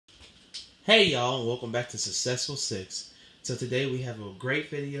Hey y'all, welcome back to Successful 6. So today we have a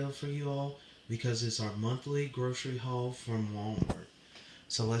great video for you all because it's our monthly grocery haul from Walmart.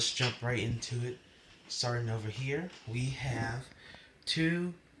 So let's jump right into it. Starting over here, we have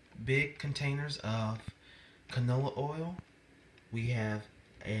two big containers of canola oil. We have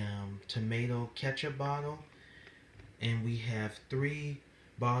a tomato ketchup bottle, and we have 3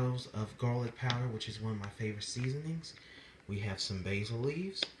 bottles of garlic powder, which is one of my favorite seasonings. We have some basil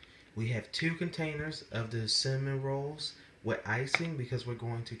leaves. We have 2 containers of the cinnamon rolls with icing because we're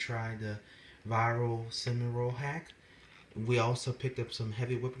going to try the viral cinnamon roll hack. We also picked up some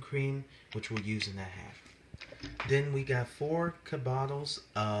heavy whipping cream, which we'll use in that hack. Then we got 4 bottles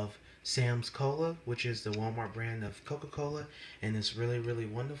of Sam's Cola, which is the Walmart brand of Coca-Cola, and it's really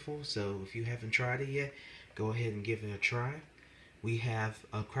wonderful. So if you haven't tried it yet, go ahead and give it a try. We have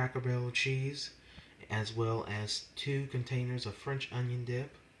a Cracker Barrel cheese, as well as 2 containers of French onion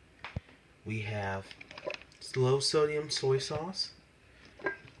dip. We have low sodium soy sauce,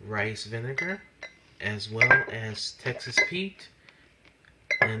 rice vinegar, as well as Texas Pete,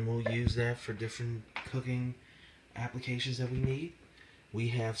 and we'll use that for different cooking applications that we need. We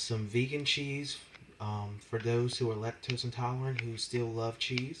have some vegan cheese for those who are lactose intolerant who still love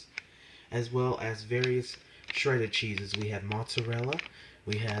cheese, as well as various shredded cheeses. We have mozzarella,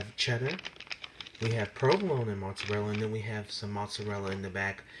 we have cheddar, we have provolone and mozzarella, and then we have some mozzarella in the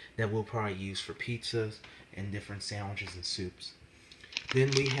back that we'll probably use for pizzas and different sandwiches and soups.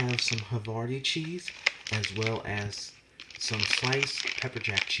 Then we have some Havarti cheese, as well as some sliced pepper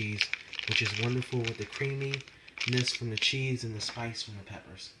jack cheese, which is wonderful with the creaminess from the cheese and the spice from the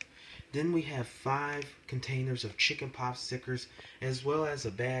peppers. Then we have 5 containers of chicken pop stickers, as well as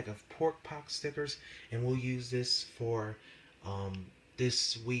a bag of pork pop stickers, and we'll use this for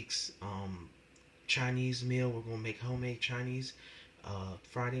this week's Chinese meal. We're going to make homemade Chinese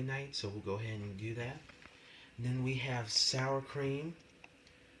Friday night, so we'll go ahead and do that. And then we have sour cream,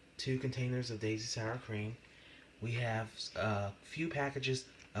 2 containers of Daisy sour cream. We have a few packages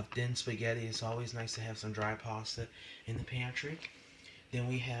of thin spaghetti. It's always nice to have some dry pasta in the pantry. Then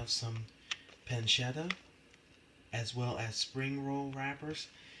we have some pancetta, as well as spring roll wrappers.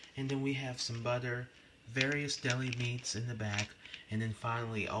 And then we have some butter, various deli meats in the back. And then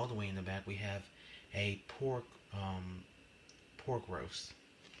finally, all the way in the back, we have a pork roast.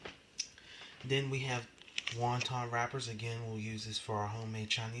 Then we have wonton wrappers. Again, we'll use this for our homemade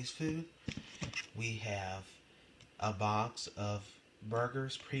Chinese food. We have a box of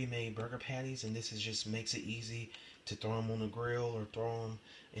burgers, pre-made burger patties, and this just makes it easy to throw them on the grill or throw them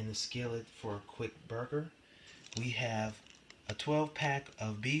in the skillet for a quick burger. We have a 12-pack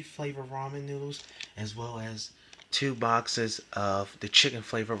of beef flavored ramen noodles, as well as 2 boxes of the chicken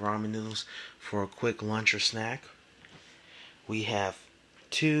flavored ramen noodles for a quick lunch or snack. We have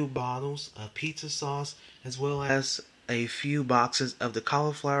 2 bottles of pizza sauce, as well as a few boxes of the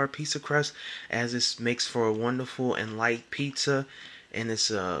cauliflower pizza crust, as this makes for a wonderful and light pizza, and it's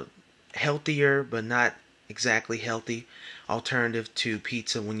a healthier but not exactly healthy alternative to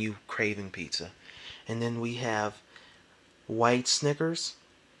pizza when you're craving pizza. And then we have white Snickers,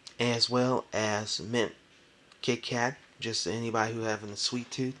 as well as mint Kit Kat, just anybody who having a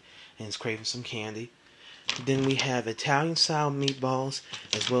sweet tooth and is craving some candy. Then we have Italian style meatballs,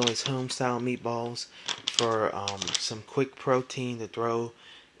 as well as home style meatballs for some quick protein to throw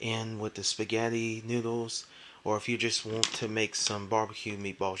in with the spaghetti noodles, or if you just want to make some barbecue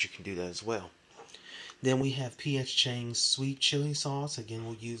meatballs, you can do that as well. Then we have P.H. Chang's sweet chili sauce. Again,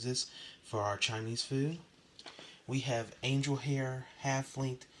 we'll use this for our Chinese food. We have angel hair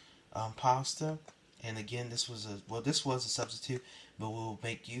half-length pasta, and again, this was a substitute, but we'll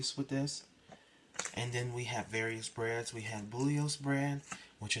make use with this. And then we have various breads. We have Bulios bread,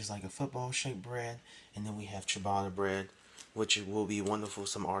 which is like a football-shaped bread, and then we have ciabatta bread, which will be wonderful.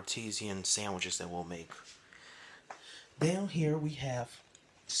 Some artesian sandwiches that we'll make. Down here we have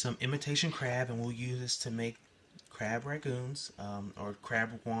some imitation crab, and we'll use this to make crab ragoons or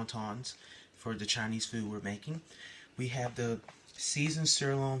crab wontons for the Chinese food we're making. We have the seasoned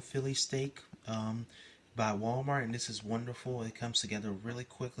sirloin Philly steak by Walmart, and this is wonderful. It comes together really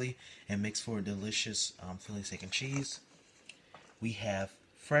quickly and makes for a delicious Philly steak and cheese. We have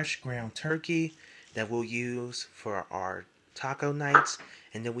fresh ground turkey that we'll use for our taco nights,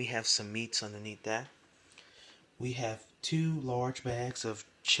 and then we have some meats underneath that. We have 2 large bags of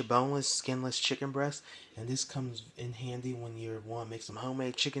boneless, skinless chicken breasts, and this comes in handy when you want to make some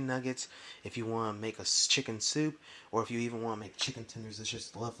homemade chicken nuggets, if you want to make a chicken soup, or if you even want to make chicken tenders. It's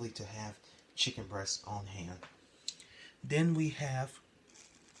just lovely to have chicken breasts on hand. Then we have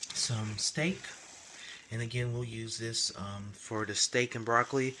some steak, And again, we'll use this for the steak and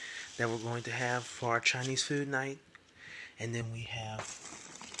broccoli that we're going to have for our Chinese food night. And then we have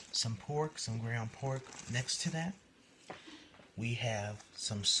some pork, some ground pork next to that. We have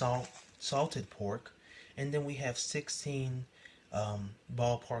some salted pork. And then we have 16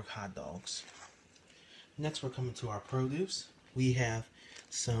 ballpark hot dogs. Next, we're coming to our produce. We have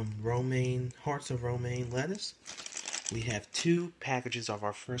some hearts of romaine lettuce. We have 2 packages of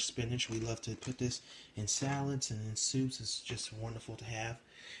our fresh spinach. We love to put this in salads and in soups. It's just wonderful to have.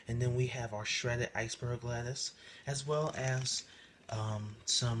 And then we have our shredded iceberg lettuce, as well as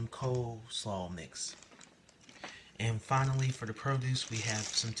some coleslaw mix. And finally, for the produce, we have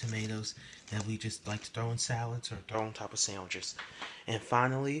some tomatoes that we just like to throw in salads or throw on top of sandwiches. And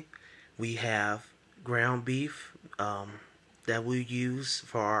finally, we have ground beef that we use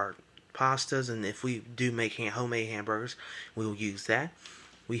for our pastas, and if we do make homemade hamburgers, we'll use that.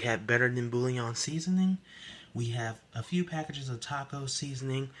 We have Better Than Bouillon seasoning. We have a few packages of taco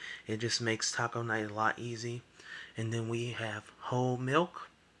seasoning. It just makes taco night a lot easy. And then we have whole milk.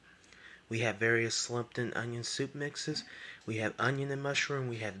 We have various Slumpton onion soup mixes. We have onion and mushroom.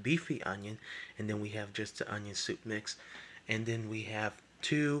 We have beefy onion. And then we have just the onion soup mix. And then we have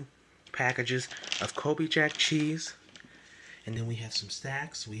 2 packages of Colby Jack cheese. And then we have some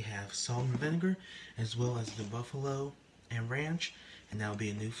stacks. We have salt and vinegar, as well as the buffalo and ranch. And that'll be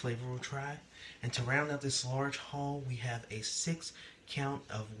a new flavor we'll try. And to round out this large haul, we have a 6 count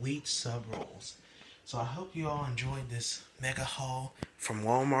of wheat sub rolls. So I hope you all enjoyed this mega haul from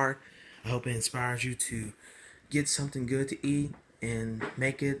Walmart. I hope it inspires you to get something good to eat and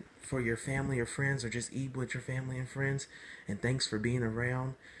make it for your family or friends, or just eat with your family and friends. And thanks for being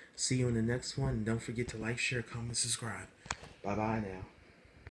around. See you in the next one. And don't forget to like, share, comment, subscribe. Bye-bye now.